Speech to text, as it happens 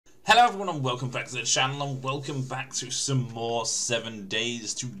Hello everyone and welcome back to the channel and welcome back to some more 7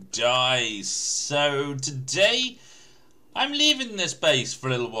 Days to Die. So today I'm leaving this base for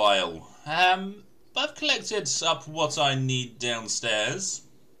a little while. I've collected up what I need downstairs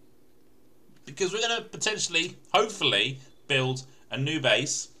because we're going to potentially, hopefully, build a new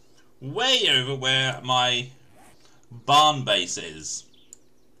base way over where my barn base is.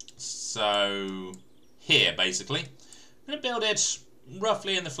 So here basically. I'm going to build it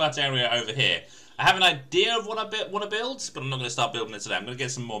roughly in the flat area over here. I have an idea of what I want to build, but I'm not going to start building it today. I'm going to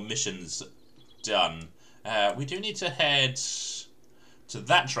get some more missions done. We do need to head to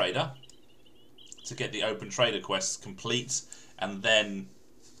that trader to get the open trader quests complete, and then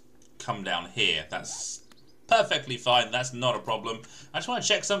come down here. That's perfectly fine. That's not a problem. I just want to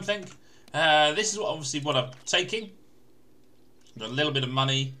check something. This is obviously what I'm taking. Got a little bit of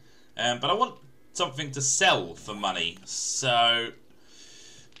money, but I want something to sell for money. So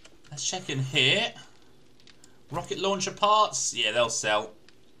let's check in here. Rocket launcher parts, yeah, they'll sell.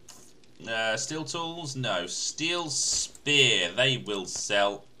 Steel tools, no. Steel spear, they will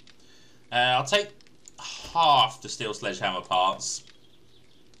sell. I'll take half the steel sledgehammer parts.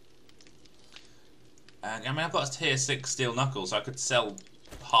 I mean, I've got a tier 6 steel knuckles, so I could sell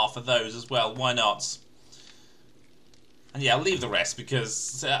half of those as well. Why not? And yeah, I'll leave the rest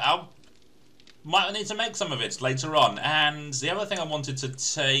because might need to make some of it later on. And the other thing I wanted to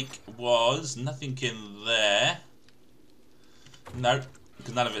take was nothing in there. No,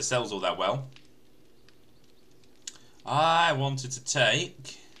 because none of it sells all that well. I wanted to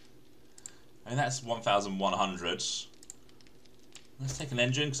take, I mean, that's 1,100. Let's take an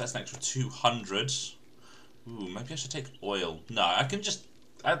engine because that's an extra 200. Ooh, maybe I should take oil. No, I can just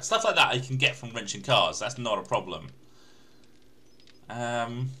stuff like that I can get from wrenching cars. That's not a problem.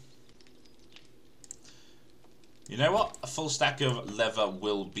 You know what? A full stack of leather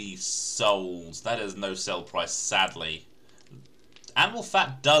will be sold. That is no sell price, sadly. Animal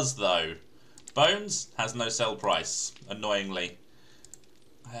fat does, though. Bones has no sell price, annoyingly.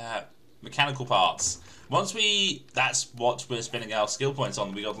 Mechanical parts. That's what we're spending our skill points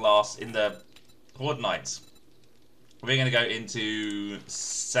on. We got last in the Horde Night. We're going to go into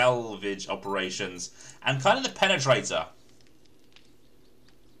salvage operations and kind of the penetrator.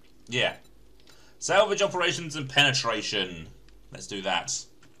 Yeah. Salvage operations and penetration. Let's do that.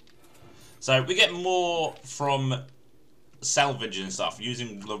 So we get more from salvage and stuff,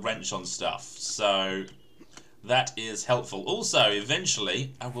 using the wrench on stuff. So that is helpful. Also,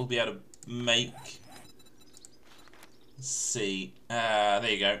 eventually, I will be able to make... Let's see. There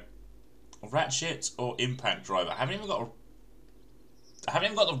you go. Ratchet or impact driver. I haven't even got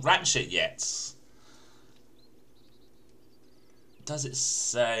the ratchet yet. Does it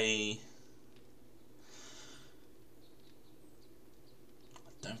say...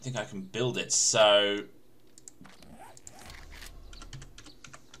 Don't think I can build it, so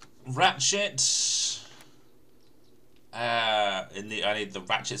ratchet. I need the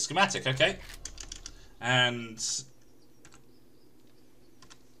ratchet schematic, okay, and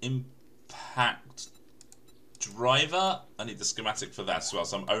impact driver. I need the schematic for that as well.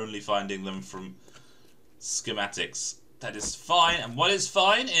 So I'm only finding them from schematics. That is fine, and what is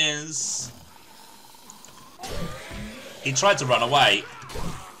fine is he tried to run away.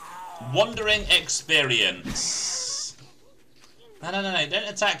 Wandering experience. No, don't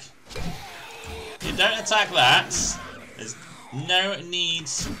attack. You don't attack that. There's no need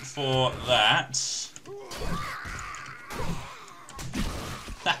for that.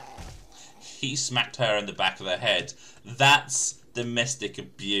 He smacked her in the back of the head. That's domestic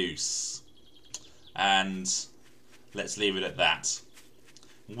abuse. And let's leave it at that.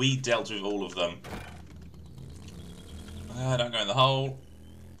 We dealt with all of them. Don't go in the hole.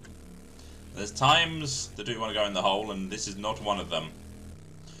 There's times that do want to go in the hole, and this is not one of them.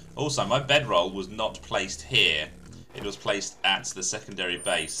 Also, my bedroll was not placed here. It was placed at the secondary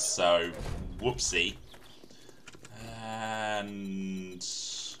base, so whoopsie. And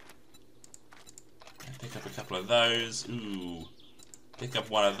pick up a couple of those. Ooh. Pick up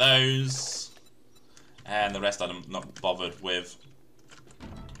one of those. And the rest I'm not bothered with.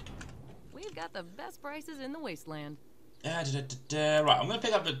 We've got the best prices in the wasteland. Right, I'm going to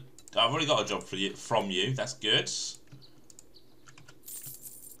pick up a... I've already got a job for you, from you. That's good.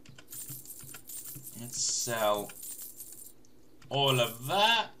 Let's sell all of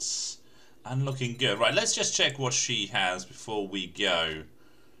that. And looking good. Right, let's just check what she has before we go.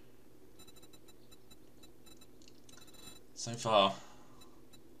 So far...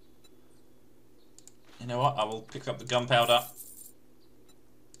 You know what? I will pick up the gunpowder.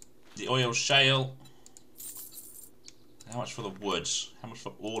 The oil shale. How much for the wood? How much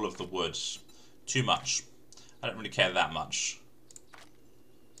for all of the wood? Too much. I don't really care that much.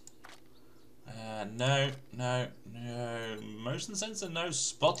 No. Motion sensor, no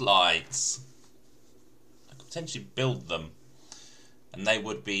spotlights. I could potentially build them. And they'd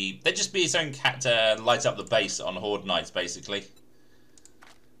just be something to light up the base on Horde nights, basically.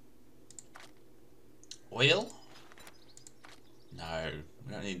 Oil? No,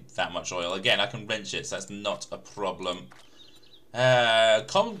 we don't need that much oil. Again, I can wrench it, so that's not a problem.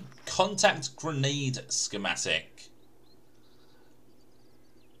 Contact grenade schematic.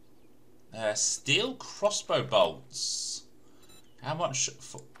 Steel crossbow bolts. How much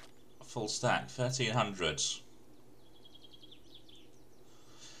full stack? 1,300.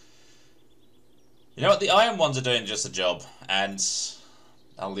 You know what? The iron ones are doing just a job, and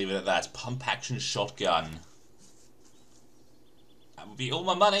I'll leave it at that. Pump action shotgun. That would be all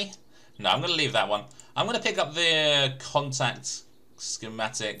my money. No, I'm going to leave that one. I'm going to pick up the contact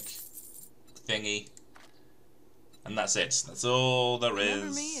schematic thingy. And that's it. That's all there is.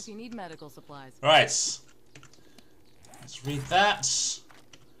 Remember me if you need medical supplies. Right. Let's read that.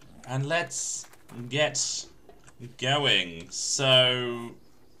 And let's get going. So,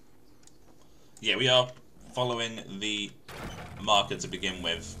 yeah, we are following the marker to begin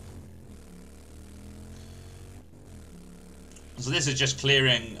with. So this is just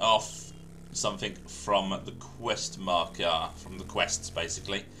clearing off something from the quest marker, from the quests,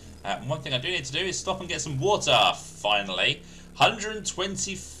 basically. One thing I do need to do is stop and get some water, finally.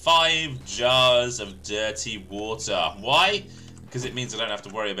 125 jars of dirty water. Why? Because it means I don't have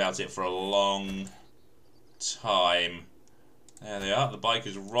to worry about it for a long time. There they are. The bike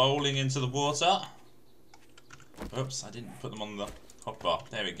is rolling into the water. Oops, I didn't put them on the hotbar.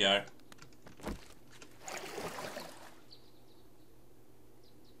 There we go.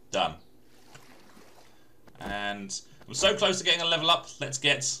 Done. And I'm so close to getting a level up. Let's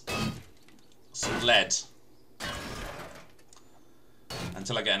get some lead.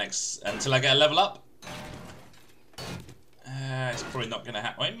 Until I get a level up. It's probably not going to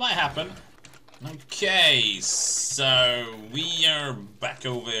happen. Well, it might happen. Okay, so we are back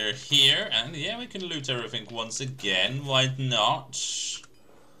over here, and yeah, we can loot everything once again. Why not?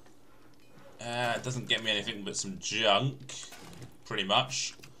 It doesn't get me anything but some junk, pretty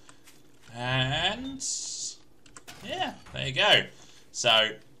much. And yeah, there you go. So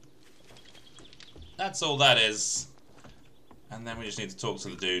that's all that is. And then we just need to talk to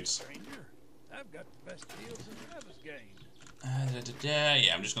the dudes. Stranger, I've got the best deals in Navezgane.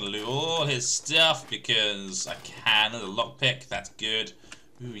 Yeah, I'm just going to loot all his stuff because I can. The lockpick, that's good.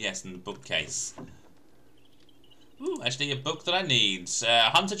 Ooh, yes, and the bookcase. Ooh, actually a book that I need.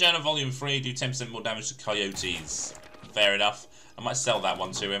 Hunter Journal Volume 3, do 10% more damage to coyotes. Fair enough. I might sell that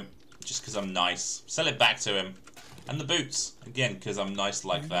one to him, just because I'm nice. Sell it back to him. And the boots, again, because I'm nice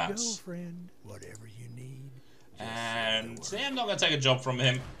like that. Here you go, friend. Whatever you need. And yeah, I'm not going to take a job from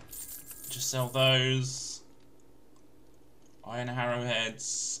him. Just sell those. Iron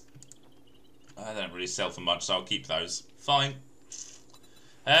arrowheads. I don't really sell for much, so I'll keep those. Fine.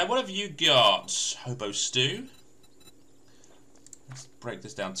 What have you got? Hobo stew. Let's break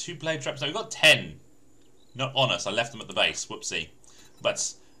this down. 2 blade traps. So we've got 10. Not on us. I left them at the base. Whoopsie.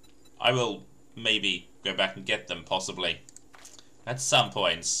 But I will maybe go back and get them, possibly. At some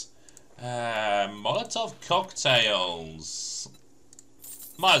points. Molotov cocktails.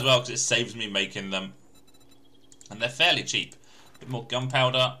 Might as well, because it saves me making them. And they're fairly cheap. A bit more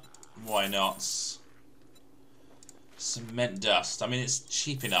gunpowder. Why not? Cement dust. I mean, it's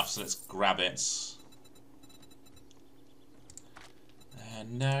cheap enough, so let's grab it.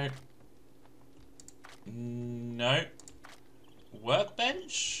 No. No.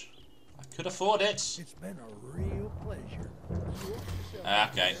 Workbench? I could afford it. It's been a real pleasure.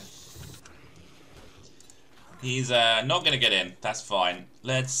 Okay. He's not going to get in. That's fine.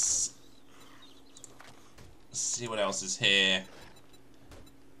 Let's see what else is here.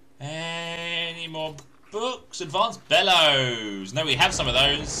 Any more books? Advanced Bellows. No, we have some of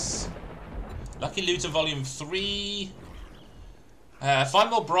those. Lucky Looter Volume 3. 5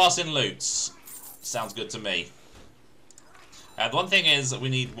 more brass in loots. Sounds good to me. The one thing is that we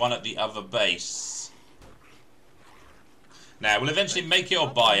need one at the other base. Now, we'll eventually make it or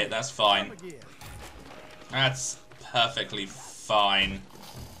buy it. That's fine. That's perfectly fine.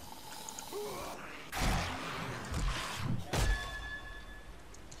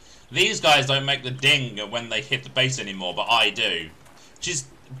 These guys don't make the ding when they hit the base anymore, but I do. Which is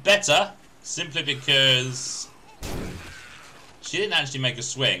better, simply because she didn't actually make a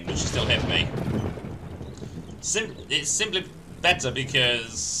swing, but she still hit me. It's simply better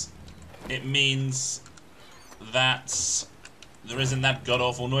because it means that there isn't that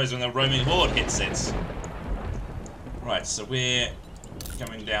god-awful noise when the roaming horde hits it. Right, so we're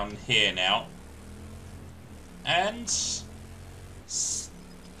coming down here now. And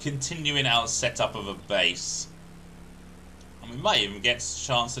continuing our setup of a base. And we might even get a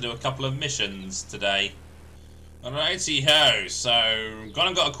chance to do a couple of missions today. Alrighty ho, so gone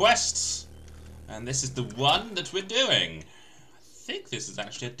and got a quest. And this is the one that we're doing. I think this is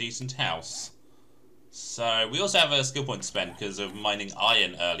actually a decent house. So we also have a skill point to spend because of mining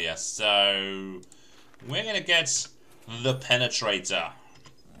iron earlier. So we're going to get the Penetrator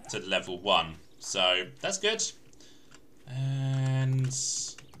to level 1. So that's good. And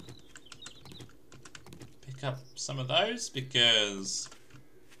pick up some of those because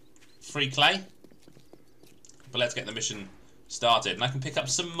free clay. But let's get the mission started. And I can pick up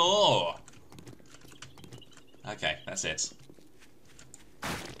some more. Okay, that's it.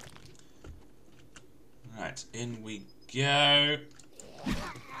 Right, in we go.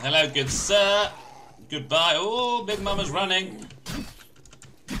 Hello, good sir. Goodbye. Oh, Big Mama's running.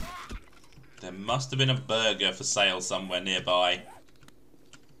 There must have been a burger for sale somewhere nearby.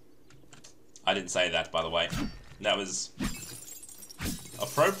 I didn't say that, by the way. That was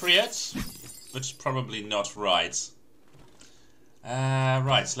appropriate, but probably not right.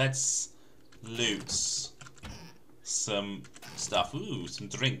 Right, let's loot some stuff. Ooh, some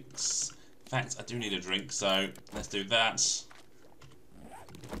drinks. In fact, I do need a drink, so let's do that.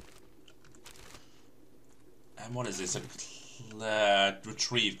 And what is this? A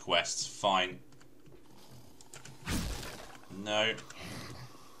retrieve quest. Fine. No.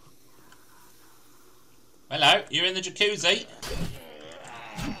 Hello, you're in the jacuzzi?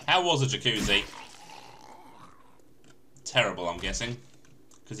 How was the jacuzzi? Terrible, I'm guessing.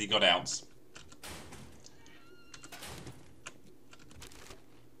 Because he got out.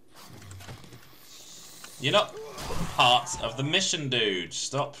 You're not part of the mission, dude.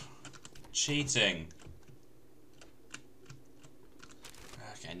 Stop cheating.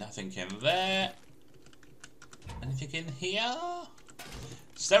 Okay, nothing in there. Anything in here?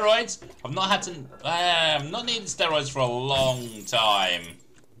 Steroids? I've not had to. I've not needed steroids for a long time.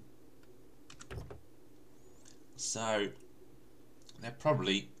 So they're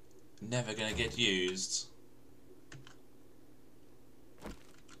probably never going to get used.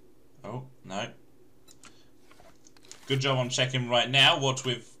 Oh, no. Good job on checking right now what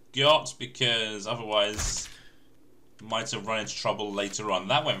we've got, because otherwise might have run into trouble later on.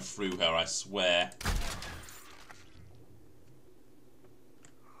 That went through her, I swear.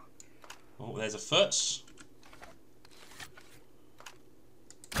 Oh, there's a foot.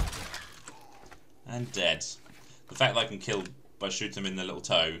 And dead. The fact that I can kill by shooting him in the little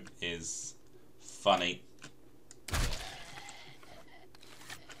toe is funny.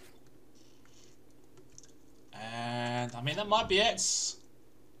 And I mean, that might be it.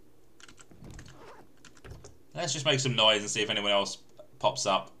 Let's just make some noise and see if anyone else pops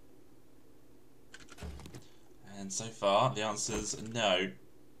up. And so far, the answer's no.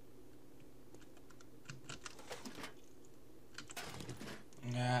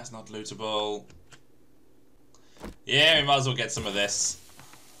 Yeah, it's not lootable. Yeah, we might as well get some of this.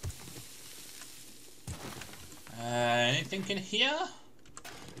 Anything in here?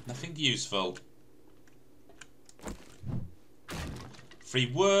 Nothing useful.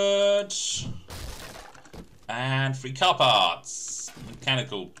 Free wood. And free car parts.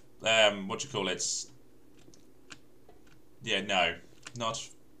 Mechanical. What do you call it? Yeah, no. Not.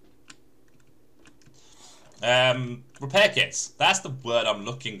 Repair kits. That's the word I'm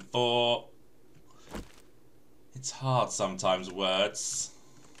looking for. It's hard sometimes, words.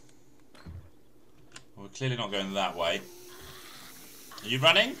 Well, we're clearly not going that way. Are you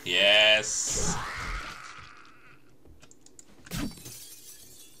running? Yes.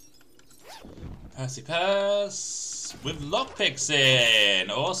 Percy Purse with lockpicks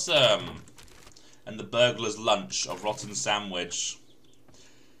in. Awesome. And the burglar's lunch, a rotten sandwich.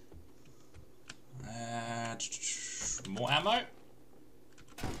 More ammo.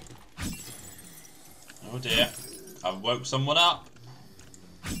 Oh dear. I've woke someone up.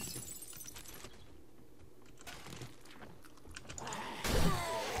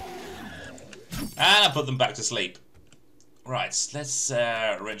 And I put them back to sleep. Right, let's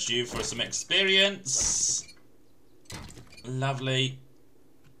wrench you for some experience. Lovely.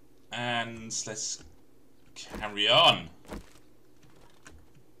 And let's carry on.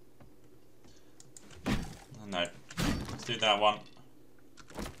 Oh, no. Let's do that one.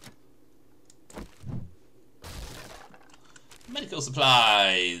 Medical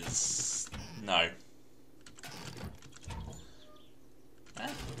supplies. No.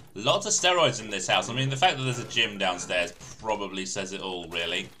 Lots of steroids in this house. I mean, the fact that there's a gym downstairs probably says it all,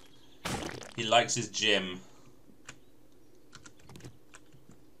 really. He likes his gym.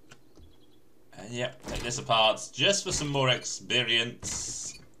 Yep, take this apart just for some more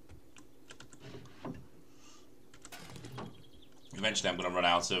experience. Eventually I'm going to run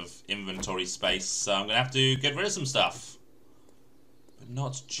out of inventory space, so I'm going to have to get rid of some stuff. But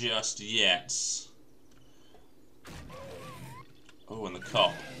not just yet. Oh, and the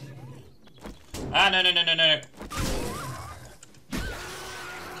cop. Ah, no, no, no, no, no.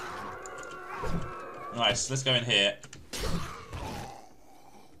 Nice, let's go in here.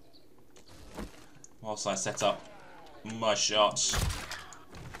 Whilst I set up my shot.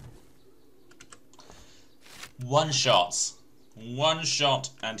 One shot. One shot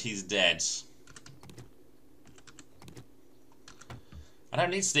and he's dead. I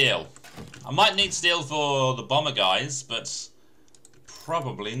don't need steel. I might need steel for the bomber guys, but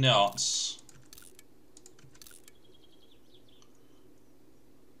probably not.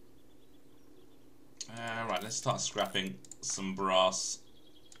 Right, let's start scrapping some brass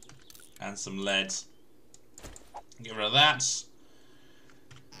and some lead. Get rid of that.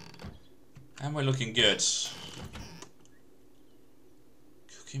 And we're looking good.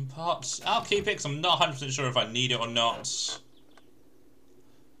 Cooking pots. I'll keep it because I'm not 100% sure if I need it or not.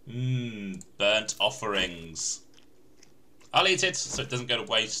 Burnt offerings. I'll eat it so it doesn't go to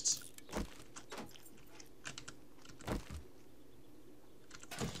waste.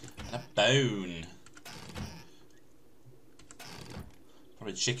 And a bone.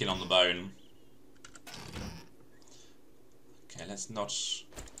 Probably chicken on the bone. Okay, let's not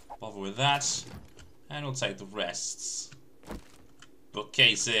bother with that. And we'll take the rests.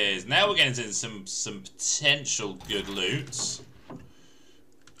 Bookcases. Now we're getting into some potential good loot.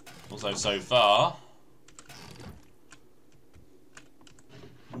 Also, so far,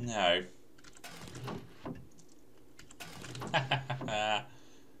 no.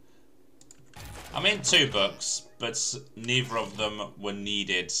 I'm in 2 books, but neither of them were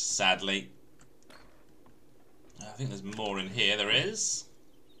needed, sadly. I think there's more in here. There is.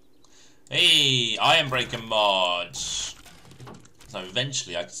 Hey, Iron Breaker mod. So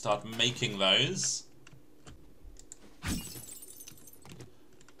eventually I can start making those.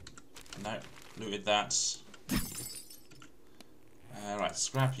 No, looted that. Right,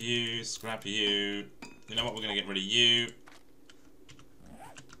 scrap you, scrap you. You know what, we're going to get rid of you.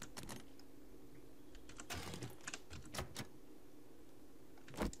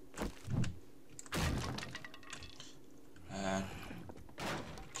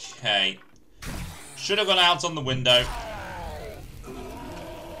 Okay. Should have gone out on the window.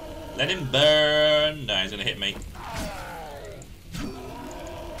 Let him burn. No, he's going to hit me.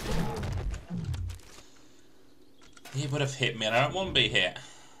 He would have hit me and I don't want to be hit.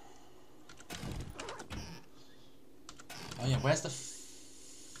 Oh yeah, where's the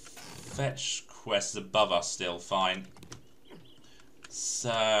fetch quest above us still? Fine.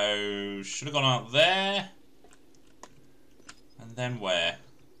 So, should have gone out there. And then where?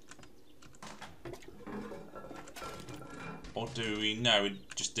 Or do we? No,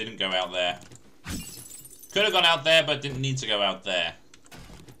 it just didn't go out there. Could have gone out there, but didn't need to go out there.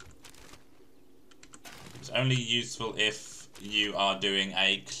 It's only useful if you are doing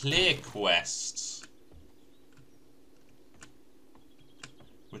a clear quest.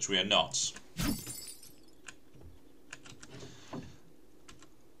 Which we are not.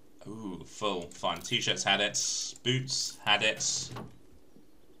 Ooh, full. Fine. T-shirts had it. Boots had it.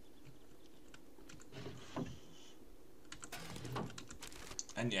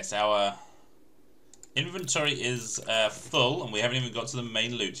 And yes, our inventory is full, and we haven't even got to the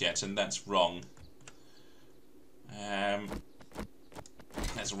main loot yet, and that's wrong.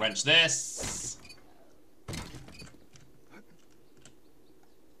 Let's wrench this.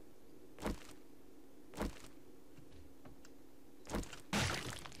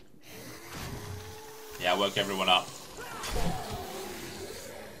 Yeah, I woke everyone up.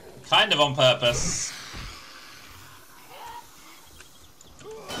 Kind of on purpose.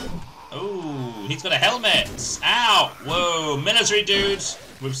 Ooh, he's got a helmet. Ow! Whoa, military dude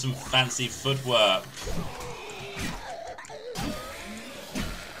with some fancy footwork.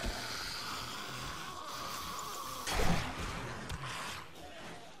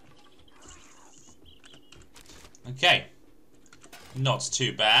 Okay. Not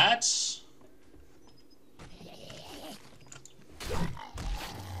too bad.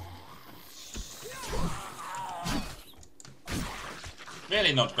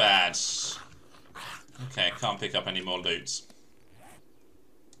 Really not bad. Okay, can't pick up any more loot.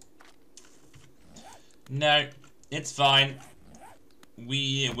 No, it's fine.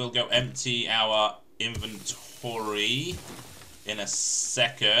 We will go empty our inventory. inventory in a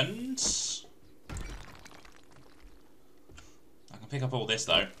second. I can pick up all this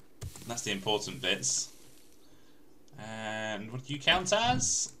though. That's the important bits. And what do you count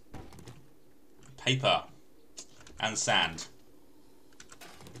as? Paper and sand.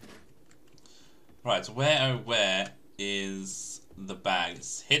 Right, where is the bag?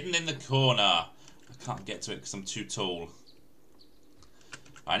 It's hidden in the corner. I can't get to it because I'm too tall.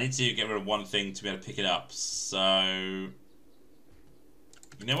 I need to get rid of one thing to be able to pick it up. So,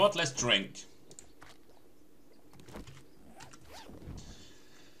 you know what? Let's drink.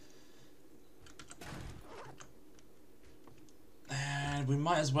 And we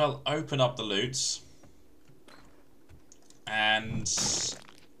might as well open up the loot and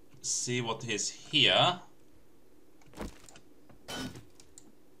see what is here.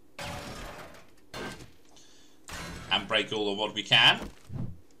 And break all of what we can.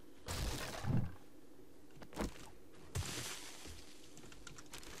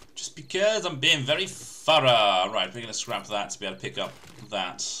 Just because I'm being very thorough. Right, we're going to scrap that to be able to pick up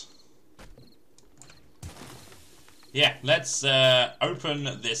that. Yeah, let's open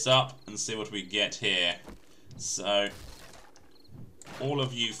this up and see what we get here. So, all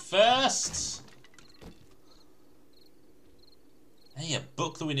of you first. Hey, a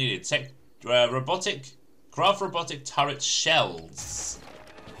book that we needed. Craft robotic turret shells.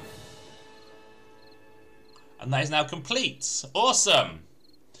 And that is now complete. Awesome.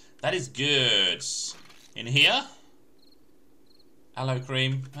 That is good. In here. Aloe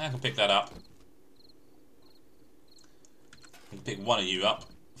cream. I can pick that up. I can pick one of you up.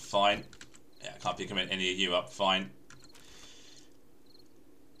 Fine. Yeah, I can't pick any of you up. Fine.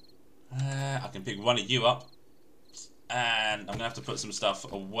 I can pick one of you up. And I'm going to have to put some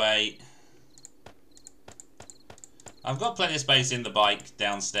stuff away. I've got plenty of space in the bike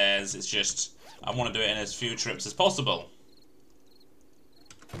downstairs. It's just, I want to do it in as few trips as possible.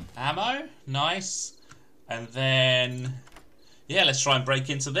 Ammo. Nice. And then, yeah, let's try and break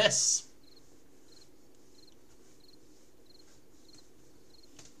into this.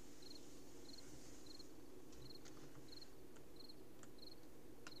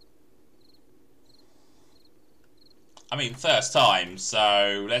 I mean, first time,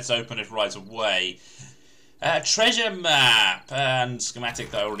 so let's open it right away. Treasure map and schematic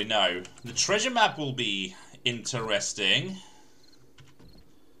that I already know. The treasure map will be interesting.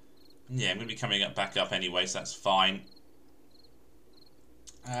 Yeah, I'm going to be coming back up anyway, so that's fine.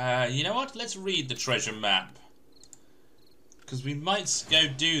 You know what? Let's read the treasure map. Because we might go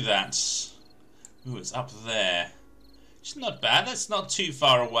do that. Ooh, it's up there. It's not bad. That's not too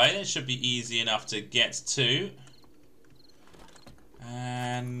far away. That should be easy enough to get to.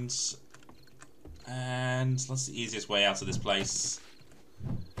 And that's the easiest way out of this place.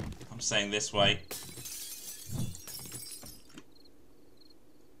 I'm saying this way.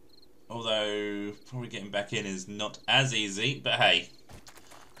 Although, probably getting back in is not as easy, but hey.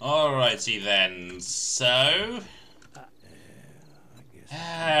 Alrighty then, so...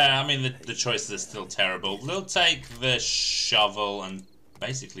 I mean, the choices are still terrible. We'll take the shovel and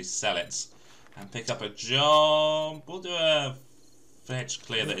basically sell it. And pick up a job. We'll do a fetch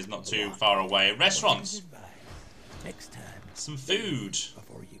clear that is not too far away. Restaurants. Next time. Some food.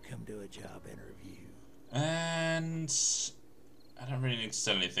 Before you come to a job interview. And I don't really need to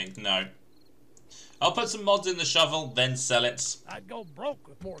sell anything, no. I'll put some mods in the shovel, then sell it. I'd go broke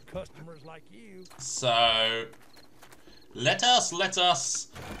with more customers like you. So let us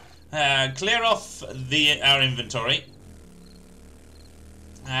clear off our inventory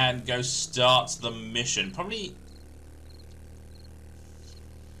and go start the mission. Probably.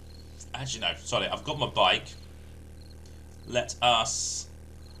 Actually, no. Sorry, I've got my bike. Let us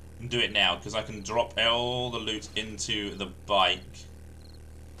do it now because I can drop all the loot into the bike.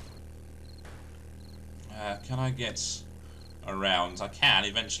 Can I get around? I can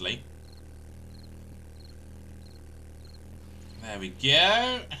eventually. There we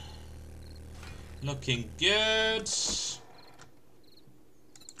go. Looking good.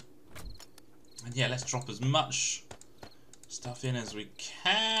 And yeah, let's drop as much stuff in as we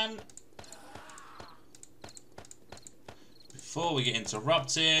can before we get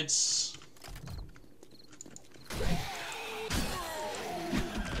interrupted.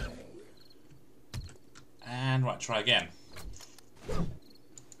 And right, try again.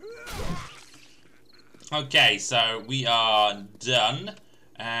 Okay, so we are done.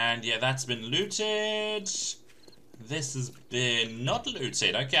 And yeah, that's been looted. This has been not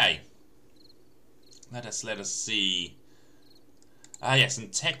looted. Okay. Let us see. Ah, yes,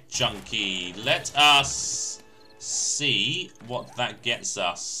 and tech junkie. Let us see what that gets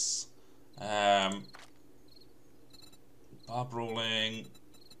us. Bar brawling.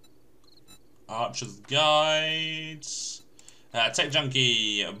 Archer's Guide. Tech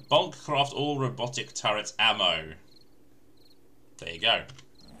Junkie. Bulk craft all robotic turret ammo. There you go.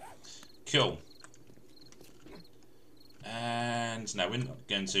 Cool. And no, we're not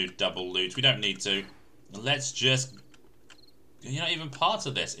going to double loot. We don't need to. Let's just... You're not even part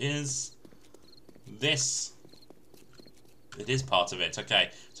of this. Is this... It is part of it.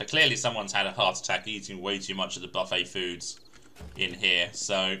 Okay. So clearly someone's had a heart attack eating way too much of the buffet foods in here.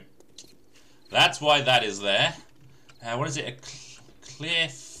 So that's why that is there. What is it? A clear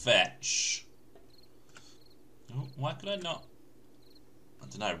fetch. Oh, why could I not... I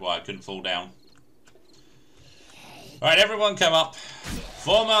don't know why I couldn't fall down. Alright, everyone come up.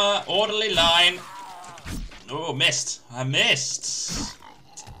 Form a orderly line. Oh, missed. I missed.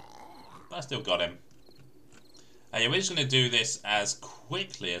 But I still got him. Yeah, we're just going to do this as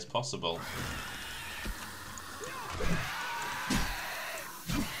quickly as possible.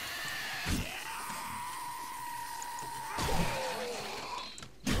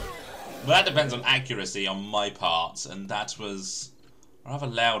 Well, that depends on accuracy on my part, and that was rather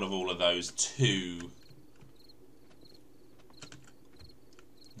loud of all of those too.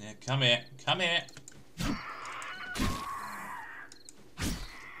 Yeah, come here, come here.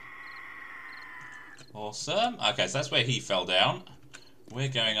 Awesome. Okay, so that's where he fell down. We're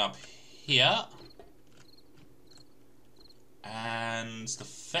going up here. And the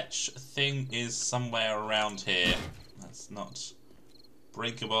fetch thing is somewhere around here. That's not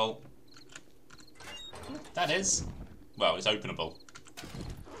breakable. That is. Well, it's openable.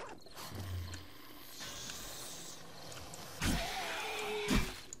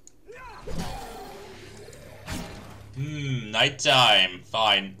 Nighttime.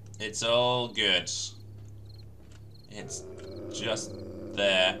 Fine. It's all good. It's just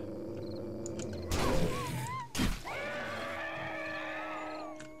there.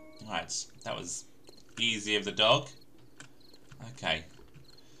 Right, that was easy of the dog. Okay.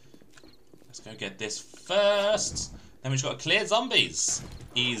 Let's go get this first. Then we've got to clear zombies.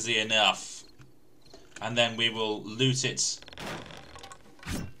 Easy enough. And then we will loot it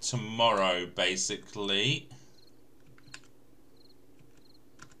tomorrow, basically.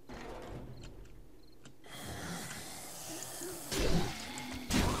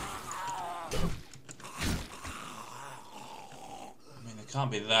 Can't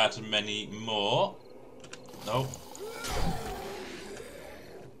be that many more. Nope.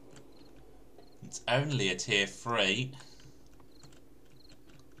 It's only a tier 3.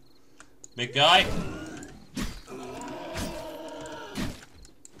 Big guy.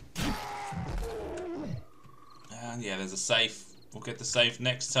 And yeah, there's a safe. We'll get the safe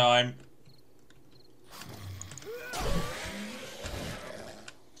next time.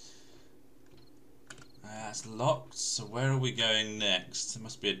 That's locked, so where are we going next? There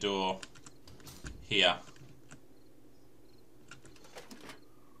must be a door here.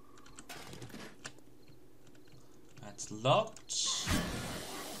 That's locked.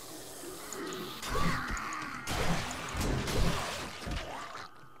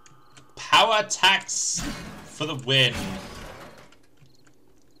 Power attacks for the win.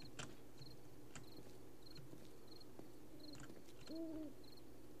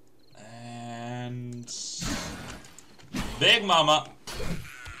 Big Mama.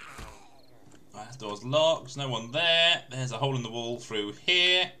 That door's locked. No one there. There's a hole in the wall through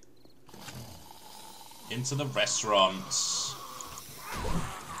here. Into the restaurant.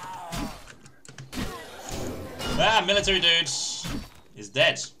 Ah, military dude is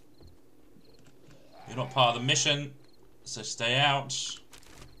dead. You're not part of the mission, so stay out.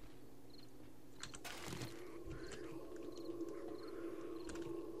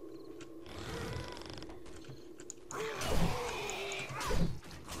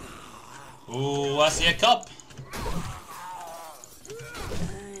 Ooh, I see a cop.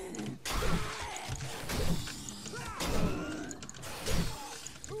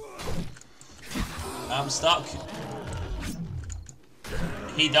 I'm stuck.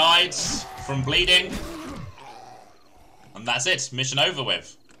 He died from bleeding. And that's it. Mission over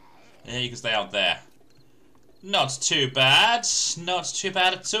with. Yeah, you can stay out there. Not too bad. Not too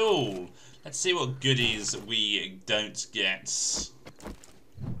bad at all. Let's see what goodies we don't get.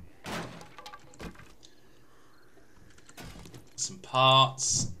 Some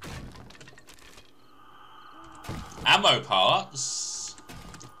parts. Ammo parts.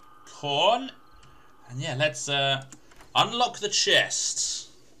 Corn. And yeah, let's unlock the chest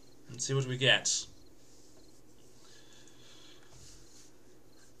and see what we get.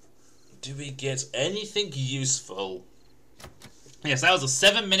 Do we get anything useful? Yes, that was a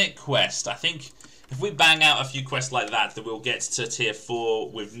 7-minute quest. I think If we bang out a few quests like that, then we'll get to tier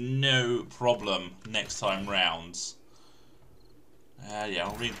 4 with no problem next time round. Yeah,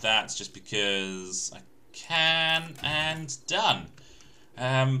 I'll read that just because I can, and done.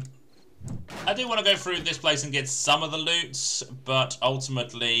 I do want to go through this place and get some of the loot, but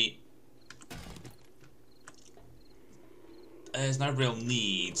ultimately there's no real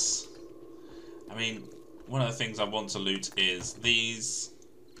needs. I mean, one of the things I want to loot is these.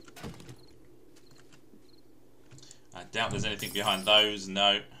 I doubt there's anything behind those,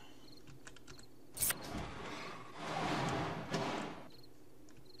 no.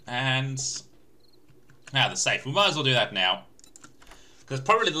 And now the safe. We might as well do that now. Because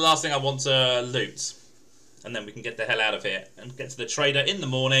probably the last thing I want to loot. And then we can get the hell out of here and get to the trader in the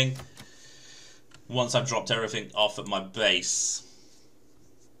morning once I've dropped everything off at my base.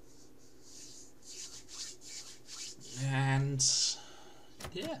 And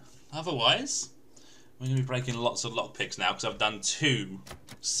yeah, otherwise we're going to be breaking lots of lockpicks now because I've done 2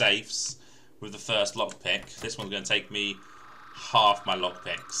 safes with the first lockpick. This one's going to take me half my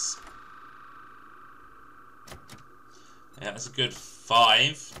lockpicks. Yeah, that's a good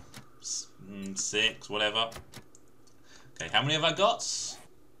 5, 6, whatever. Okay, how many have I got?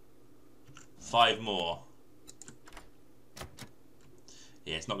 5 more.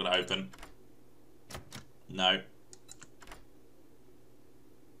 Yeah, it's not going to open. No.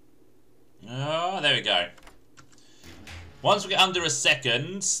 Oh, there we go. Once we get under a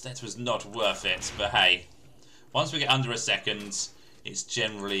second, that was not worth it, but hey. Once we get under a second, it's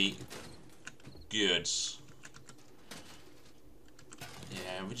generally good.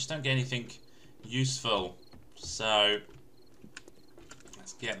 Yeah, we just don't get anything useful. So,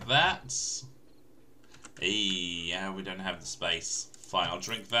 let's get that. Yeah, we don't have the space. Fine, I'll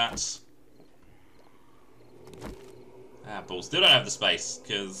drink that. Ah, balls. Still don't have the space,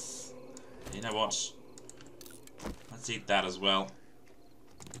 because, you know what? Let's eat that as well.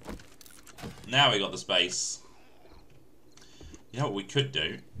 Now we got the space. You know what we could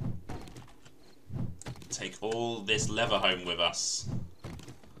do? Take all this leather home with us.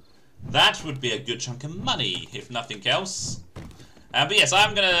 That would be a good chunk of money, if nothing else. But yes,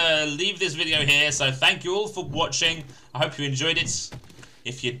 I'm going to leave this video here, so thank you all for watching. I hope you enjoyed it.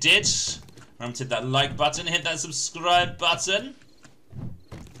 If you did, remember to hit that like button, hit that subscribe button.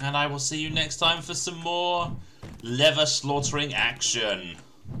 And I will see you next time for some more leather slaughtering action.